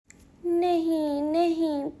नहीं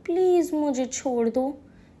नहीं, प्लीज़ मुझे छोड़ दो,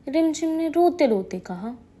 रिमझिम ने रोते रोते कहा।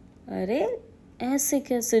 अरे ऐसे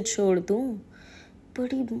कैसे छोड़ दूँ,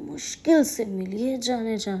 बड़ी मुश्किल से मिली है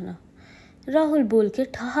जाने जाना, राहुल बोल के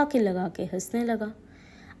ठहाके लगा के हंसने लगा।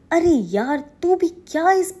 अरे यार, तू भी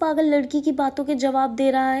क्या इस पागल लड़की की बातों के जवाब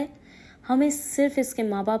दे रहा है? हमें सिर्फ इसके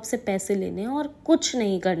माँ बाप से पैसे लेने और कुछ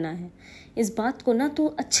नहीं करना है। इस बात को ना तू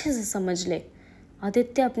अच्छे से समझ ले,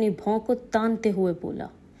 आदित्य अपनी भौं को तानते हुए बोला।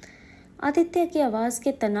 आदित्य की आवाज़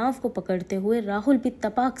के तनाव को पकड़ते हुए राहुल भी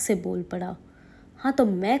तपाक से बोल पड़ा। हाँ तो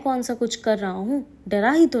मैं कौन सा कुछ कर रहा हूँ,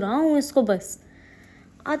 डरा ही तो रहा हूँ इसको बस।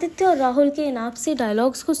 आदित्य और राहुल के इन आपसी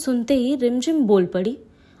डायलॉग्स को सुनते ही रिमझिम बोल पड़ी।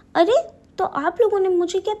 अरे तो आप लोगों ने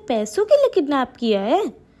मुझे क्या पैसों के लिए किडनैप किया है?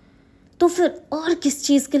 तो फिर और किस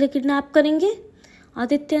चीज़ के लिए किडनैप करेंगे?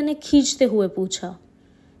 आदित्य ने खींचते हुए पूछा।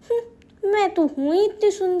 मैं तो हूँ ही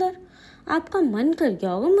इतनी सुंदर, आपका मन कर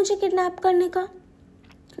गया होगा मुझे किडनैप करने का।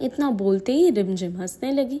 इतना बोलते ही रिमझिम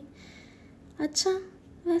हंसने लगी। अच्छा,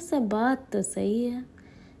 वैसा बात तो सही है,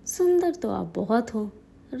 सुंदर तो आप बहुत हो,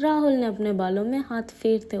 राहुल ने अपने बालों में हाथ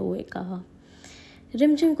फेरते हुए कहा।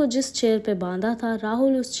 रिमझिम को जिस चेयर पे बांधा था,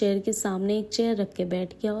 राहुल उस चेयर के सामने एक चेयर रख के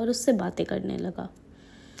बैठ गया और उससे बातें करने लगा।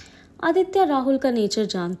 आदित्य राहुल का नेचर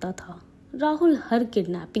जानता था। राहुल हर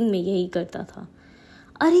किडनैपिंग में यही करता था।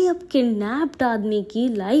 अरे अब किडनैप्ड आदमी की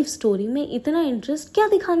लाइफ स्टोरी में इतना इंटरेस्ट क्या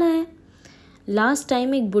दिखाना है? लास्ट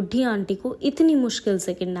टाइम एक बुढ़ी आंटी को इतनी मुश्किल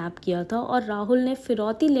से किडनैप किया था और राहुल ने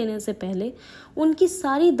फिरौती लेने से पहले उनकी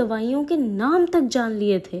सारी दवाइयों के नाम तक जान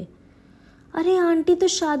लिए थे। अरे आंटी तो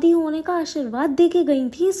शादी होने का आशीर्वाद दे के गई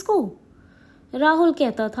थी इसको। राहुल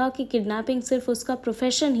कहता था कि किडनैपिंग सिर्फ उसका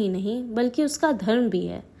प्रोफेशन ही नहीं बल्कि उसका धर्म भी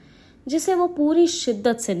है, जिसे वो पूरी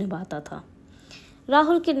शिद्दत से निभाता था।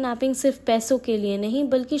 राहुल किडनैपिंग सिर्फ पैसों के लिए नहीं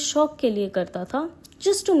बल्कि शौक के लिए करता था,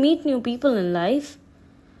 just to meet new people in life.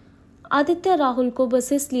 Aditya Rahul को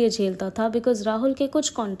बस इसलिए झेलता था बिकॉज राहुल के कुछ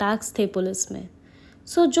कॉन्टैक्ट्स थे पुलिस में।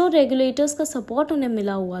 सो जो रेगुलेटर्स का सपोर्ट उन्हें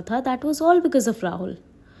मिला हुआ था, that was all because of Rahul.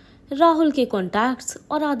 Rahul के कॉन्टैक्ट्स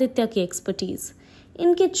और आदित्य की एक्सपर्टीज,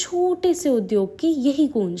 इनके छोटे से उद्योग की यही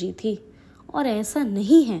कुंजी थी। और ऐसा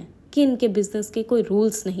नहीं है कि इनके बिजनेस के कोई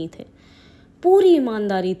रूल्स नहीं थे, पूरी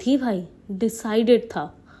ईमानदारी थी भाई। डिसाइडेड था,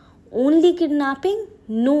 only kidnapping,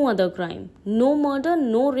 no other crime, no murder,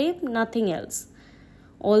 no rape, nothing else.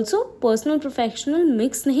 Also personal professional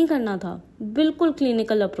mix नहीं करना था, बिल्कुल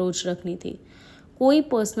क्लिनिकल अप्रोच रखनी थी, कोई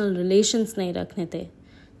पर्सनल रिलेशंस नहीं रखने थे।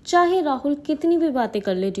 चाहे राहुल कितनी भी बातें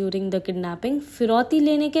कर ले ड्यूरिंग द किडनैपिंग, फिरौती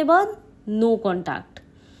लेने के बाद नो कॉन्टैक्ट।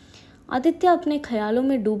 आदित्य अपने ख्यालों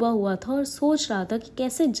में डूबा हुआ था और सोच रहा था कि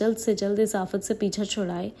कैसे जल्द से जल्द इस आफत से पीछा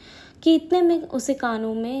छुड़ाए कि इतने में उसे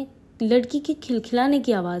कानों में लड़की के खिलखिलाने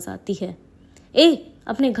की आवाज़ आती है। ए,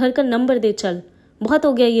 अपने घर का नंबर दे चल, बहुत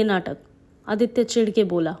हो गया ये नाटक, आदित्य चिढ़ के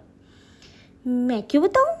बोला। मैं क्यों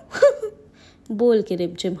बताऊं? बोल के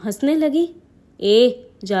रिमझिम हंसने लगी। ए,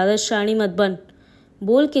 ज़्यादा शानी मत बन,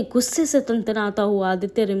 बोल के गुस्से से तनतनाता हुआ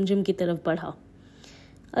आदित्य रिमझिम की तरफ बढ़ा।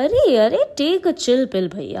 अरे अरे, टेक अ चिल पिल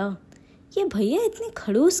भैया, ये भैया इतने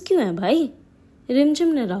खड़ूस क्यों हैं भाई? रिमझिम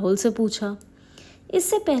ने राहुल से पूछा।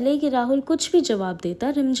 इससे पहले कि राहुल कुछ भी जवाब देता,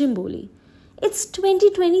 रिमझिम बोली, इट्स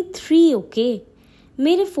 2023 ओके,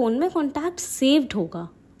 मेरे फ़ोन में कॉन्टैक्ट सेव्ड होगा,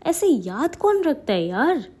 ऐसे याद कौन रखता है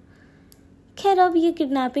यार। खैर अब ये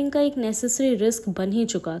किडनैपिंग का एक नेसेसरी रिस्क बन ही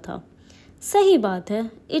चुका था। सही बात है,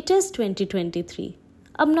 इट इज़ 2023।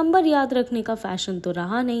 अब नंबर याद रखने का फैशन तो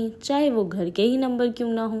रहा नहीं, चाहे वो घर के ही नंबर क्यों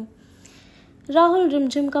ना हो। राहुल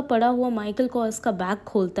रिमझिम का पड़ा हुआ माइकल कॉर्स का बैग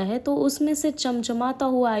खोलता है तो उसमें से चमचमाता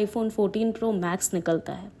हुआ आईफोन 14 प्रो मैक्स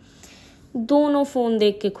निकलता है। दोनों फ़ोन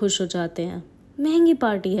देख के खुश हो जाते हैं। महंगी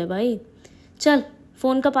पार्टी है भाई। चल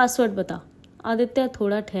फ़ोन का पासवर्ड बता, आदित्य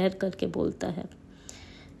थोड़ा ठहर करके बोलता है।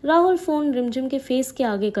 राहुल फ़ोन रिमझिम के फेस के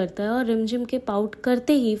आगे करता है और रिमझिम के पाउट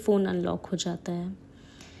करते ही फ़ोन अनलॉक हो जाता है।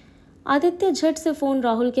 आदित्य झट से फ़ोन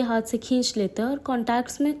राहुल के हाथ से खींच लेता है और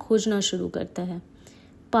कॉन्टैक्ट्स में खोजना शुरू करता है।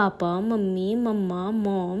 पापा, मम्मी, मम्मा,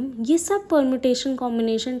 मॉम, ये सब परम्यूटेशन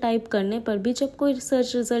कॉम्बिनेशन टाइप करने पर भी जब कोई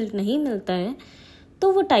सर्च रिजल्ट नहीं मिलता है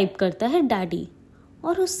तो वो टाइप करता है डैडी,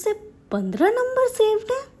 और उससे 15 नंबर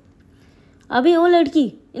सेव्ड है। अभी ओ लड़की,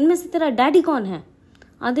 इनमें से तेरा डैडी कौन है?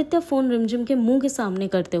 आदित्य फ़ोन रिमझिम के मुंह के सामने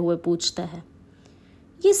करते हुए पूछता है।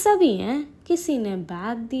 ये सभी हैं, किसी ने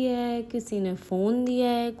बैग दिया है, किसी ने फ़ोन दिया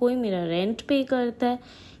है, कोई मेरा रेंट पे करता है,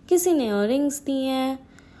 किसी ने इयररिंग्स दिए हैं,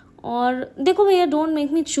 और देखो भैया, डोंट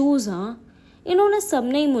मेक मी चूज़। हाँ, इन्होंने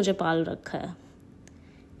सबने ही मुझे पाल रखा है।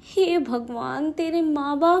 हे भगवान, तेरे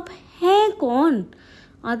माँ बाप हैं कौन?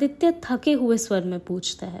 आदित्य थके हुए स्वर में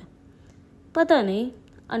पूछता है। पता नहीं,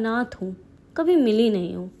 अनाथ हूँ, कभी मिली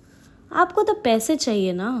नहीं हूँ। आपको तो पैसे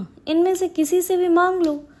चाहिए ना, इनमें से किसी से भी मांग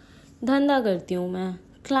लो। धंधा करती हूँ मैं,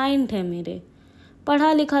 क्लाइंट है मेरे,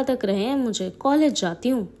 पढ़ा लिखा तक रहे हैं मुझे, कॉलेज जाती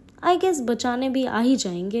हूँ, आई गेस बचाने भी आ ही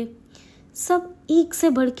जाएंगे। सब एक से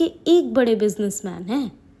बढ़ के एक बड़े बिजनेसमैन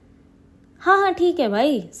हैं। हाँ हाँ ठीक है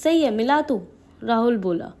भाई, सही है, मिला तू, राहुल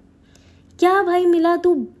बोला। क्या भाई मिला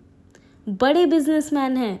तू, बड़े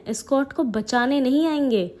बिजनेसमैन हैं, एस्कॉर्ट को बचाने नहीं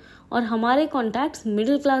आएंगे और हमारे कॉन्टैक्ट्स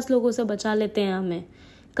मिडिल क्लास लोगों से बचा लेते हैं हमें,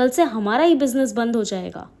 कल से हमारा ही बिजनेस बंद हो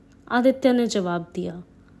जाएगा, आदित्य ने जवाब दिया।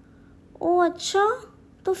 ओ अच्छा,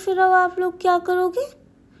 तो फिर अब आप लोग क्या करोगे,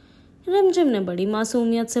 रिमझिम ने बड़ी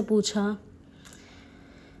मासूमियत से पूछा।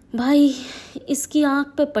 भाई इसकी आंख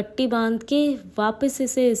पे पट्टी बांध के वापस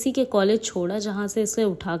इसे इसी के कॉलेज छोड़ा जहाँ से इसे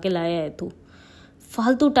उठा के लाया है तू,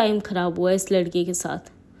 फालतू टाइम खराब हुआ इस लड़की के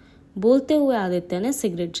साथ, बोलते हुए आदित्य ने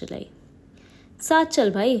सिगरेट जलाई। साथ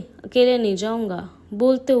चल भाई, अकेले नहीं जाऊंगा,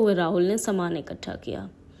 बोलते हुए राहुल ने सामान इकट्ठा किया।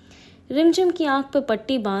 रिमझिम की आंख पे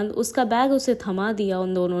पट्टी बांध उसका बैग उसे थमा दिया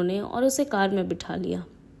उन दोनों ने और उसे कार में बिठा लिया।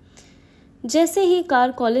 जैसे ही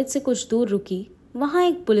कार कॉलेज से कुछ दूर रुकी, वहां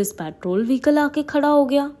एक पुलिस पेट्रोल व्हीकल आके खड़ा हो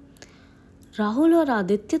गया। राहुल और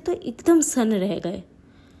आदित्य तो एकदम सन्न रह गए,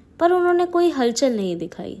 पर उन्होंने कोई हलचल नहीं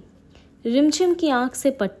दिखाई। रिमझिम की आंख से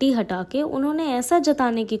पट्टी हटा के उन्होंने ऐसा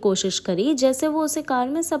जताने की कोशिश करी जैसे वो उसे कार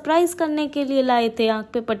में सरप्राइज करने के लिए लाए थे। आंख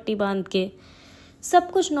पे पट्टी बांध के सब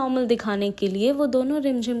कुछ नॉर्मल दिखाने के लिए वो दोनों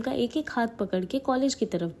रिमझिम का एक एक हाथ पकड़ के कॉलेज की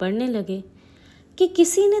तरफ बढ़ने लगे कि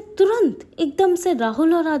किसी ने तुरंत एकदम से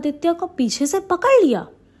राहुल और आदित्य को पीछे से पकड़ लिया।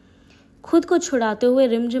 खुद को छुड़ाते हुए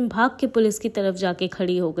रिमझिम भाग के पुलिस की तरफ जाके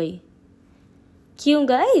खड़ी हो गई। क्यों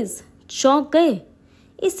गाइस, चौंक गए?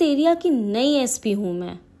 इस एरिया की नई एसपी हूँ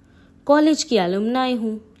मैं, कॉलेज की एलुमनाई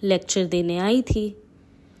हूँ, लेक्चर देने आई थी।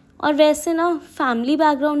 और वैसे ना फैमिली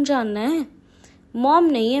बैकग्राउंड जानना है, मॉम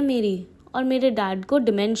नहीं है मेरी और मेरे डैड को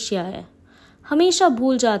डिमेंशिया है, हमेशा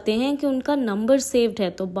भूल जाते हैं कि उनका नंबर सेव्ड है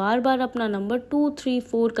तो बार बार अपना नंबर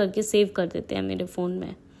 234 करके सेव कर देते हैं मेरे फ़ोन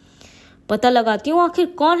में। पता लगाती हूँ आखिर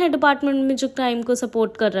कौन है डिपार्टमेंट में जो क्राइम को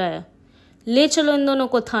सपोर्ट कर रहा है, ले चलो इन दोनों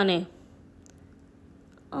को थाने।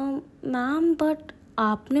 मैम बट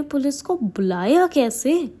आपने पुलिस को बुलाया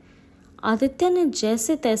कैसे, आदित्य ने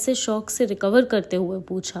जैसे तैसे शौक से रिकवर करते हुए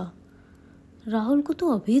पूछा। राहुल को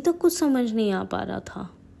तो अभी तक कुछ समझ नहीं आ पा रहा था।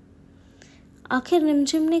 आखिर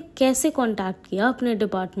रिमझिम ने कैसे कांटेक्ट किया अपने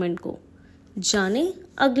डिपार्टमेंट को, जाने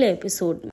अगले एपिसोड में।